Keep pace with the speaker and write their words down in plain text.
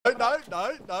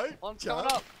no. One's coming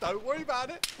up. Don't worry about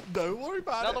it. Don't worry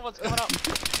about Another it. one's coming up.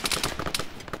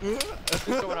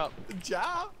 Who's coming up?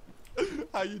 Ja,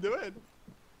 how you doing?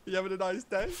 You having a nice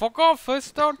day? Fuck off,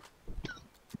 first down.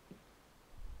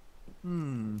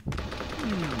 I'm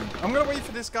gonna wait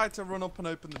for this guy to run up and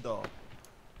open the door.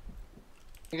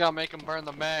 You gotta make him burn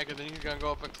the mag, and then he's gonna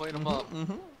go up and clean him up.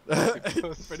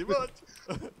 Pretty much.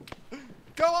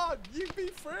 Go on, you be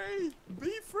free.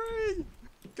 Be free.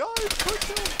 Guys, push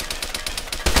him.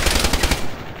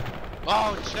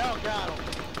 Oh, Chow got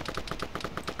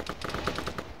him.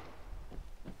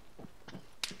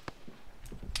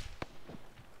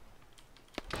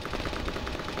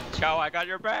 Chow, I got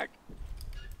your back.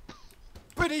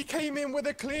 But he came in with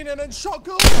a cleaning and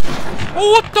shotgun.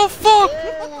 Oh, what the fuck?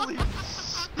 Holy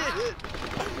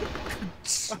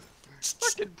shit!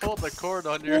 Fucking pulled the cord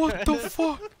on your What head. the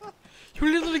fuck?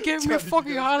 You literally gave me a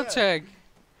fucking heart attack.